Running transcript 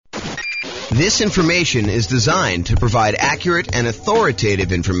This information is designed to provide accurate and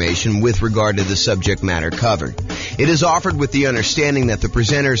authoritative information with regard to the subject matter covered. It is offered with the understanding that the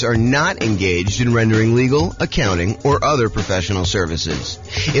presenters are not engaged in rendering legal, accounting, or other professional services.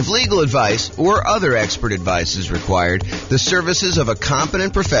 If legal advice or other expert advice is required, the services of a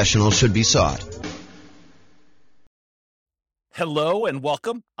competent professional should be sought. Hello and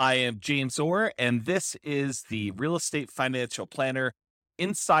welcome. I am James Orr, and this is the Real Estate Financial Planner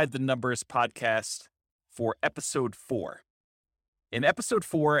Inside the Numbers podcast for episode 4. In episode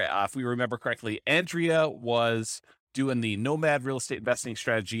 4, if we remember correctly, Andrea was doing the Nomad real estate investing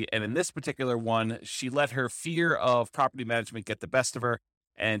strategy, and in this particular one, she let her fear of property management get the best of her,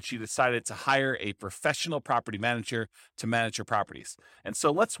 and she decided to hire a professional property manager to manage her properties. And so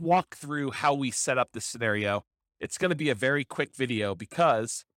let's walk through how we set up this scenario. It's going to be a very quick video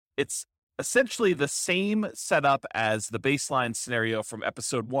because it's essentially the same setup as the baseline scenario from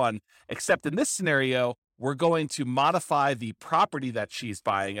episode 1, except in this scenario, we're going to modify the property that she's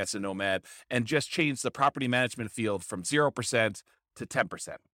buying as a nomad and just change the property management field from 0% to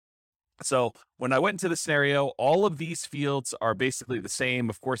 10%. So when I went into the scenario, all of these fields are basically the same.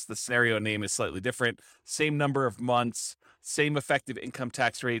 Of course, the scenario name is slightly different. Same number of months, same effective income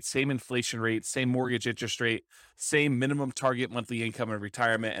tax rate, same inflation rate, same mortgage interest rate, same minimum target monthly income in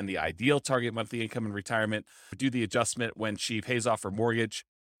retirement and the ideal target monthly income in retirement. Do the adjustment when she pays off her mortgage.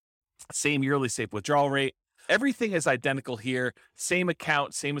 Same yearly safe withdrawal rate. Everything is identical here. Same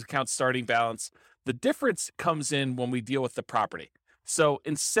account starting balance. The difference comes in when we deal with the property. So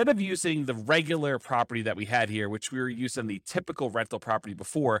instead of using the regular property that we had here, which we were using the typical rental property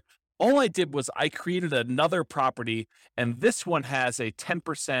before, all I did was I created another property, and this one has a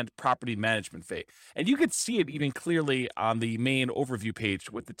 10% property management fee. And you can see it even clearly on the main overview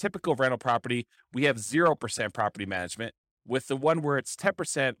page. With the typical rental property, we have 0% property management. With the one where it's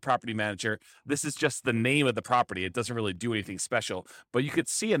 10% property manager, this is just the name of the property. It doesn't really do anything special. But you could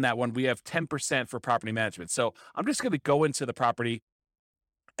see in that one, we have 10% for property management. So I'm just going to go into the property,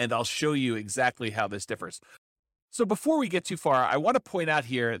 and I'll show you exactly how this differs. So before we get too far, I want to point out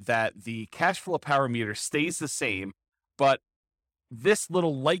here that the cash flow power meter stays the same, but this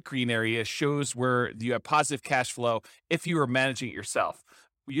little light green area shows where you have positive cash flow if you are managing it yourself.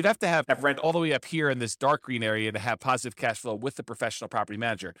 You'd have to have rent all the way up here in this dark green area to have positive cash flow with the professional property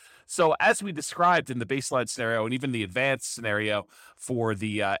manager. So as we described in the baseline scenario and even the advanced scenario for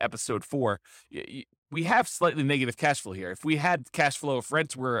the episode 4, we have slightly negative cash flow here. If we had cash flow, if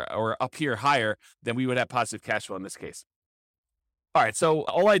rents were or up here higher, then we would have positive cash flow in this case. All right, so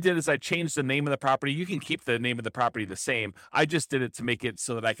all I did is I changed the name of the property. You can keep the name of the property the same. I just did it to make it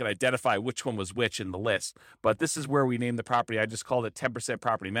so that I could identify which one was which in the list. But this is where we named the property. I just called it 10%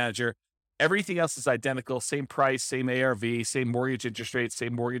 property manager. Everything else is identical, same price, same ARV, same mortgage interest rate,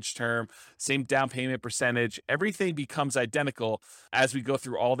 same mortgage term, same down payment percentage. Everything becomes identical as we go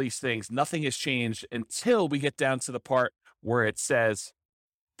through all these things. Nothing has changed until we get down to the part where it says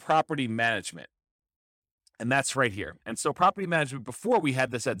property management. And that's right here. And so property management, before we had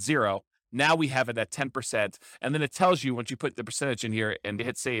this at 0, now we have it at 10%. And then it tells you once you put the percentage in here and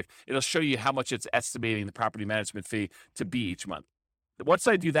hit save, it'll show you how much it's estimating the property management fee to be each month. Once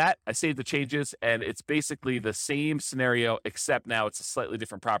I do that, I save the changes, and it's basically the same scenario, except now it's a slightly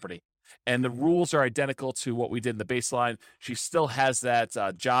different property. And the rules are identical to what we did in the baseline. She still has that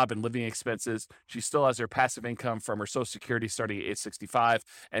job and living expenses. She still has her passive income from her Social Security starting at age 65,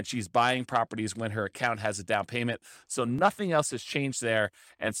 and she's buying properties when her account has a down payment. So nothing else has changed there,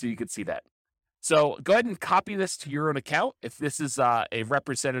 and so you can see that. So go ahead and copy this to your own account if this is a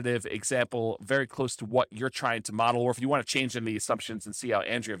representative example very close to what you're trying to model, or if you want to change any assumptions and see how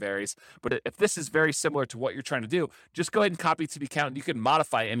Andrea varies. But if this is very similar to what you're trying to do, just go ahead and copy it to the account, and you can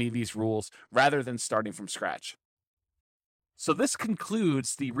modify any of these rules rather than starting from scratch. So this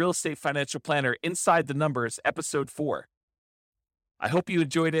concludes the Real Estate Financial Planner Inside the Numbers, episode 4. I hope you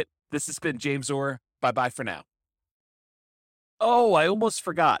enjoyed it. This has been James Orr. Bye-bye for now. Oh, I almost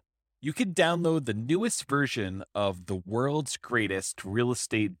forgot. You can download the newest version of the world's greatest real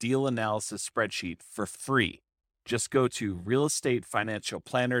estate deal analysis spreadsheet for free. Just go to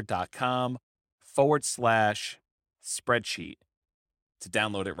realestateFinancialPlanner.com/spreadsheet to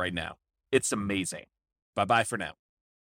download it right now. It's amazing. Bye-bye for now.